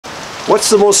What's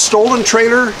the most stolen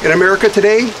trailer in America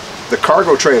today? The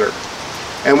cargo trailer.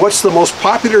 And what's the most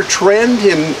popular trend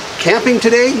in camping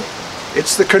today?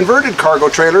 It's the converted cargo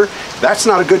trailer. That's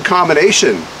not a good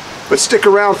combination. But stick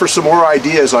around for some more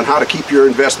ideas on how to keep your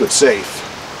investment safe.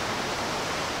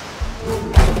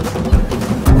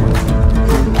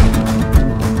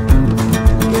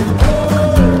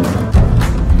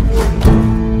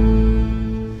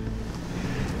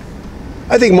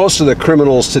 I think most of the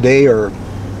criminals today are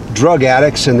drug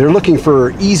addicts, and they're looking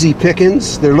for easy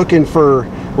pickings. They're looking for,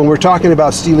 when we're talking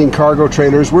about stealing cargo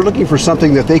trailers, we're looking for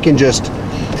something that they can just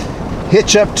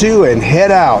hitch up to and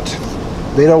head out.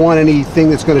 They don't want anything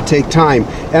that's going to take time.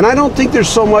 And I don't think there's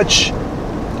so much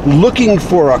looking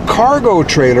for a cargo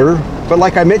trailer, but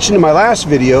like I mentioned in my last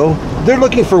video, they're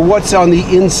looking for what's on the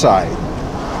inside.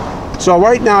 So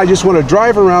right now I just want to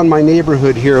drive around my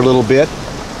neighborhood here a little bit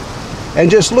and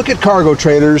just look at cargo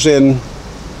trailers and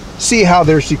see how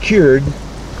they're secured,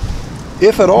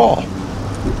 if at all.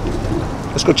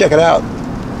 Let's go check it out.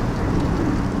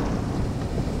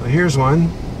 Well, here's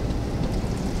one.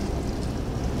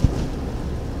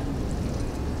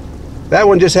 That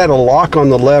one just had a lock on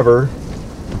the lever,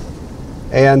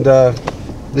 and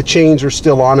the chains are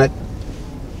still on it.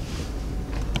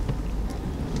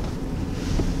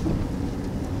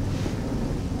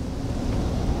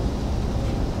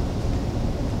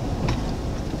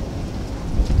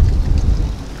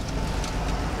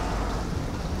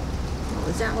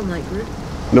 Is that one like good?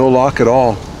 No lock at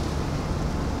all.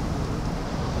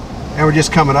 And we're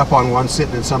just coming up on one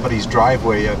sitting in somebody's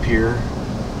driveway up here.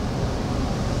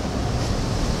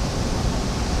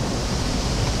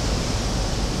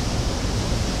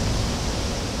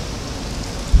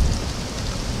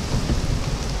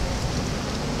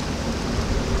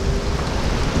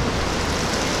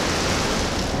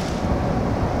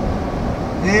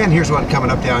 And here's one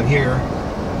coming up down here.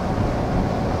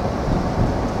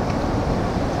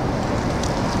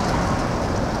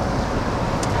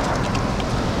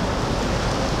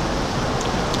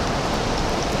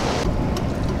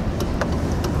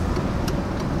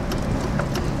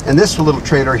 And this little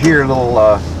trailer here, little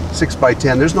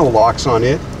 6x10, there's no locks on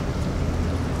it.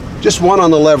 Just one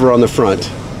on the lever on the front.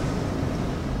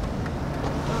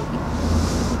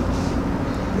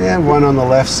 And one on the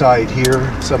left side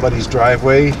here, somebody's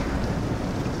driveway.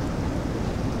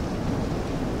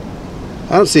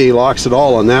 I don't see any locks at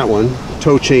all on that one.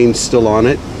 Tow chain's still on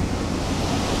it.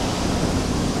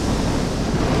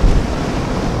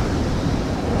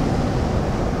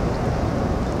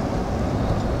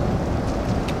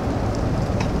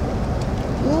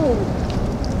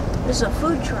 This is a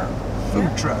food truck.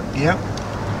 Food truck, yep.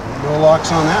 No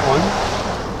locks on that one.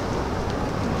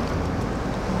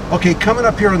 Okay, coming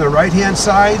up here on the right-hand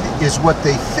side is what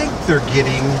they think they're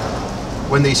getting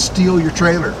when they steal your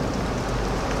trailer.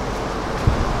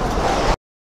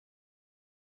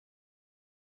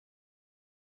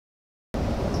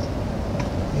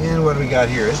 And what do we got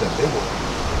here? This is a big one.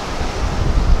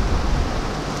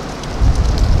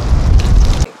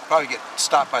 Probably get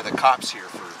stopped by the cops here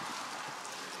for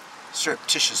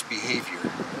surreptitious behavior.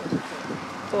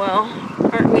 Well,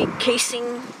 aren't we casing?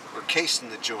 We're casing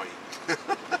the joint.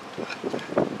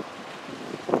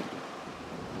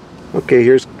 Okay,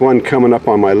 here's one coming up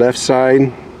on my left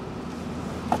side.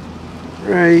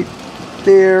 Right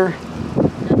there.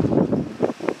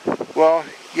 Well,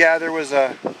 yeah, there was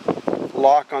a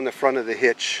lock on the front of the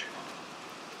hitch.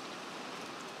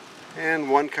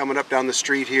 And one coming up down the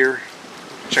street here.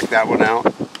 Check that one out.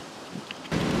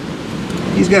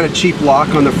 He's got a cheap lock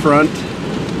on the front,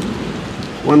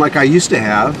 one like I used to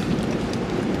have.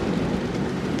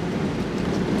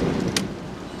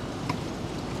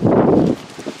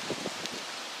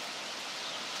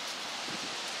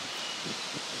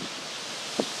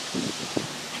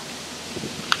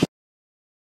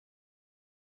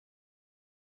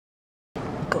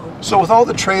 So with all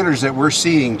the trailers that we're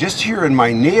seeing just here in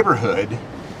my neighborhood,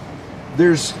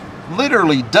 there's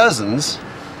literally dozens.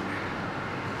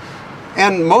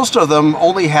 And most of them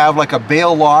only have like a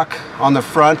bail lock on the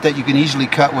front that you can easily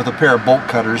cut with a pair of bolt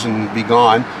cutters and be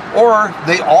gone. Or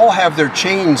they all have their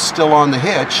chains still on the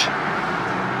hitch.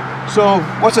 So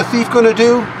what's a thief going to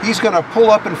do? He's going to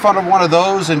pull up in front of one of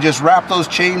those and just wrap those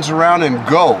chains around and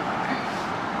go.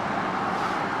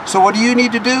 So what do you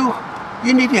need to do?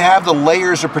 You need to have the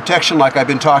layers of protection like I've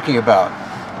been talking about.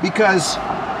 Because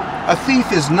a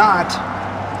thief is not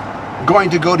going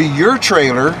to go to your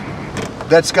trailer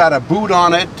that's got a boot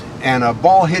on it and a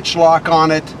ball hitch lock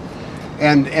on it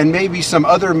and maybe some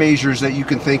other measures that you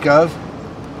can think of.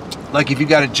 Like if you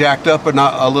got it jacked up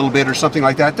a little bit or something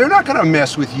like that, they're not going to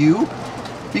mess with you.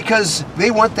 because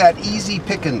they want that easy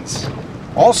pickings.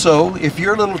 Also, if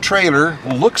your little trailer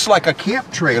looks like a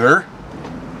camp trailer,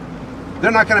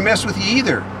 they're not going to mess with you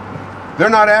either. They're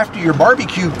not after your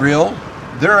barbecue grill,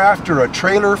 they're after a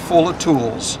trailer full of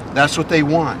tools. That's what they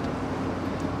want.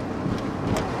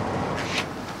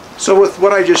 So with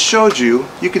what I just showed you,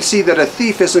 you can see that a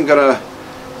thief isn't going to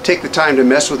take the time to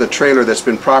mess with a trailer that's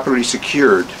been properly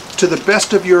secured to the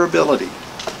best of your ability.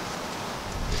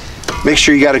 Make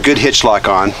sure you got a good hitch lock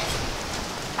on.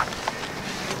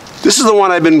 This is the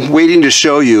one I've been waiting to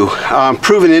show you.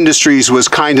 Proven Industries was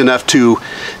kind enough to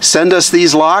send us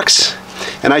these locks,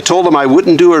 and I told them I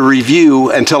wouldn't do a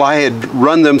review until I had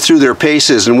run them through their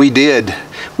paces, and we did.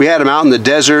 We had them out in the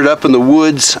desert, up in the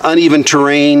woods, uneven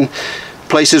terrain,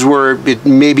 places where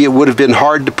maybe it would have been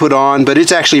hard to put on, but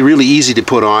it's actually really easy to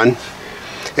put on,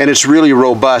 and it's really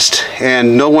robust,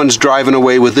 and no one's driving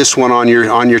away with this one on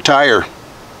your tire.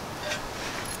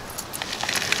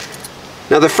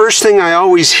 Now the first thing I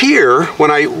always hear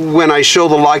when I show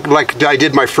the lock, like I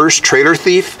did my first trailer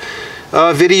thief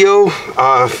video,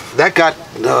 that got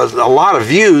a lot of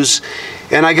views,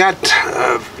 and I got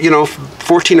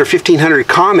 14 or 1500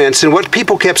 comments, and what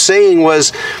people kept saying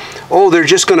was, oh, they're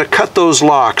just going to cut those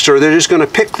locks, or they're just going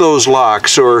to pick those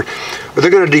locks, or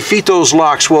they're going to defeat those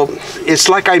locks. Well, it's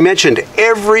like I mentioned,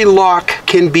 every lock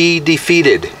can be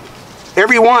defeated,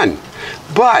 every one.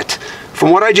 But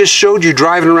from what I just showed you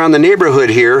driving around the neighborhood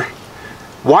here,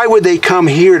 why would they come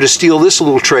here to steal this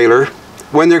little trailer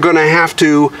when they're going to have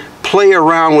to play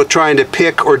around with trying to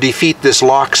pick or defeat this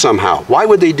lock somehow? Why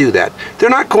would they do that? They're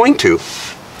not going to.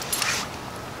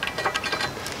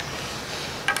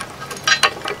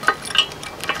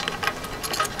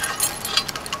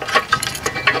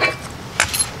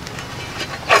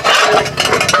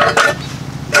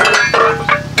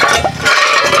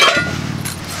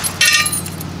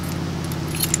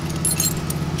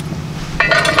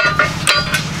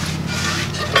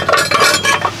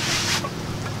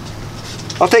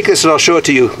 I'll take this and I'll show it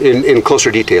to you in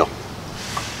closer detail.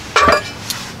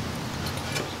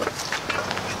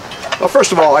 Well,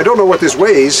 first of all, I don't know what this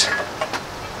weighs,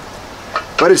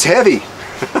 but it's heavy.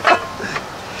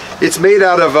 It's made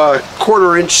out of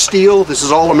 1/4 inch steel. This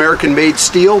is all American made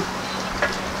steel.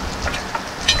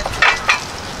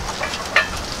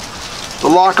 The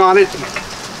lock on it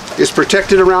is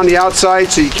protected around the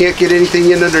outside, so you can't get anything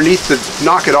in underneath to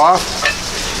knock it off.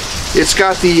 It's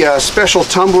got the special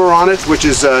tumbler on it, which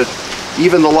is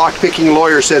even the lock-picking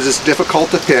lawyer says it's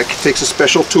difficult to pick. It takes a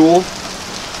special tool.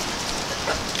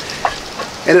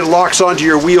 And it locks onto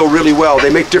your wheel really well. They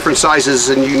make different sizes,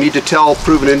 and you need to tell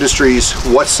Proven Industries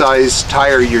what size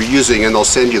tire you're using, and they'll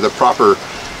send you the proper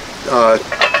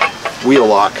wheel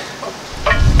lock.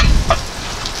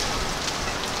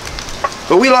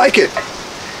 But we like it.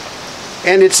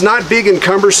 And it's not big and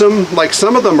cumbersome like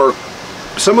some of them are.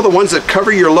 Some of the ones that cover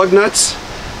your lug nuts,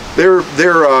 they're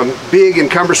big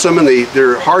and cumbersome, and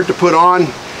they're hard to put on,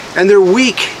 and they're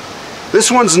weak.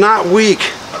 This one's not weak.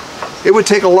 It would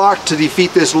take a lock to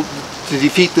defeat this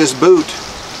boot.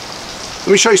 Let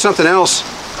me show you something else.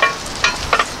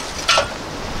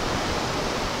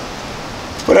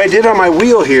 What I did on my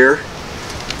wheel here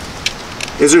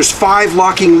is there's 5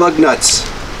 locking lug nuts,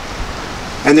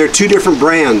 and they're 2 different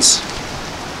brands.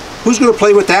 Who's going to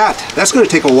play with that? That's going to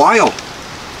take a while.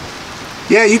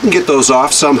 Yeah, you can get those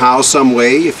off somehow, some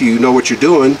way, if you know what you're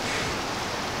doing.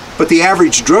 But the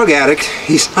average drug addict,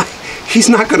 he's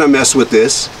not going to mess with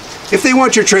this. If they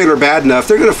want your trailer bad enough,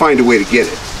 they're going to find a way to get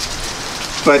it.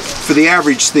 But for the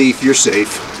average thief, you're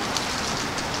safe.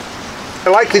 I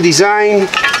like the design.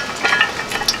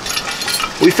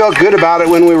 We felt good about it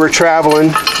when we were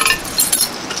traveling.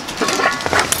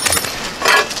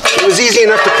 It was easy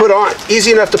enough to put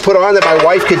on that my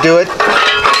wife could do it.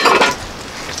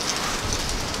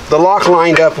 The lock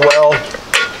lined up well.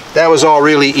 That was all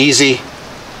really easy.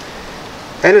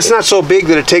 And it's not so big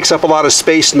that it takes up a lot of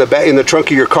space in the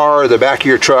trunk of your car or the back of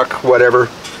your truck, whatever.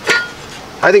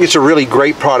 I think it's a really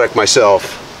great product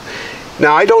myself.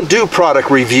 Now, I don't do product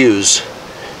reviews.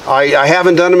 I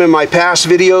haven't done them in my past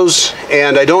videos,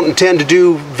 and I don't intend to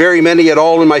do very many at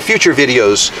all in my future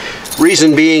videos.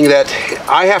 Reason being that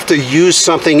I have to use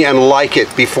something and like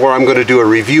it before I'm going to do a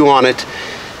review on it.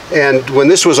 And when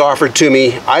this was offered to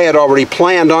me, I had already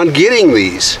planned on getting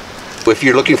these. If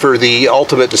you're looking for the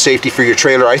ultimate in safety for your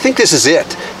trailer, I think this is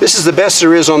it. This is the best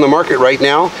there is on the market right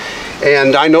now.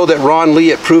 And I know that Ron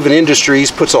Lee at Proven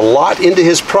Industries puts a lot into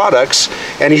his products,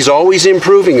 and he's always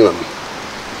improving them.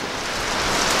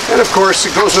 And of course,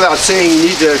 it goes without saying, you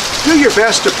need to do your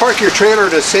best to park your trailer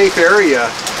in a safe area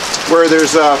where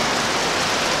there's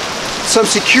some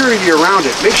security around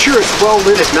it. Make sure it's well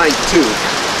lit at night too.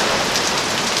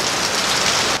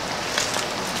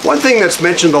 One thing that's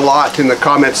mentioned a lot in the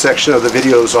comment section of the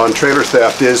videos on trailer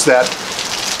theft is that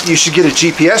you should get a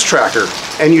GPS tracker,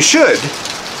 and you should.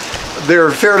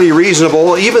 They're fairly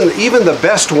reasonable. Even the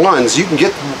best ones, you can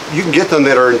get them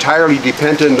that are entirely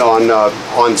dependent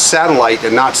on satellite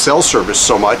and not cell service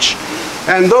so much.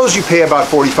 And those you pay about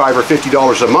 $45 or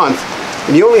 $50 a month,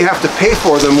 and you only have to pay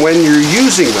for them when you're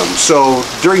using them. So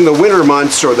during the winter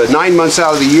months or the 9 months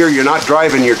out of the year you're not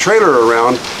driving your trailer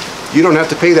around, you don't have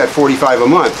to pay that $45 a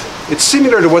month. It's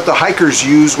similar to what the hikers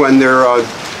use when they're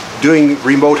doing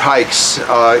remote hikes.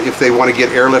 If they want to get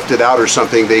airlifted out or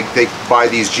something, they buy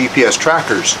these GPS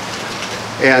trackers,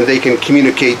 and they can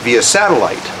communicate via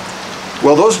satellite.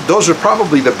 Well, those are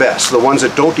probably the best, the ones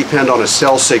that don't depend on a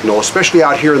cell signal, especially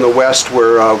out here in the West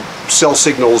where cell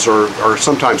signals are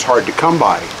sometimes hard to come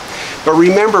by. But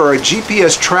remember, a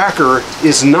GPS tracker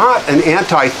is not an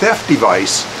anti-theft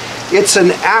device. It's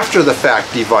an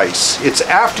after-the-fact device. It's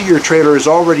after your trailer has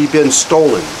already been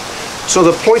stolen. So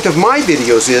the point of my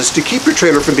videos is to keep your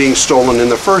trailer from being stolen in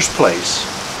the first place.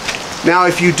 Now,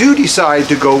 if you do decide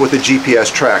to go with a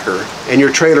GPS tracker and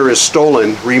your trailer is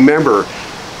stolen, remember,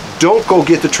 don't go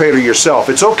get the trailer yourself.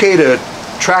 It's okay to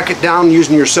track it down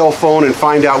using your cell phone and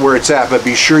find out where it's at, but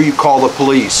be sure you call the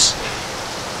police.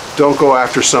 Don't go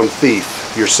after some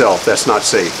thief yourself. That's not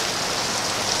safe.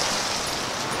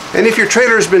 And if your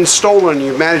trailer has been stolen and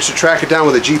you've managed to track it down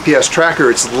with a GPS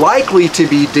tracker, it's likely to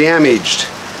be damaged.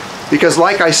 Because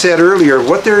like I said earlier,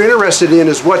 what they're interested in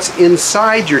is what's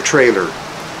inside your trailer.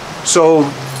 So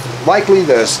likely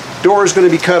the door is going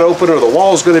to be cut open, or the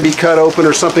wall is going to be cut open,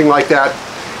 or something like that,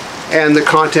 and the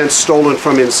contents stolen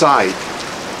from inside.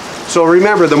 So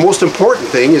remember, the most important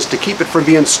thing is to keep it from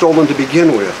being stolen to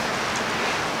begin with.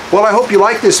 Well, I hope you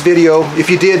liked this video. If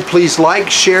you did, please like,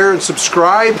 share, and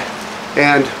subscribe,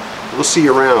 and we'll see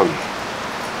you around.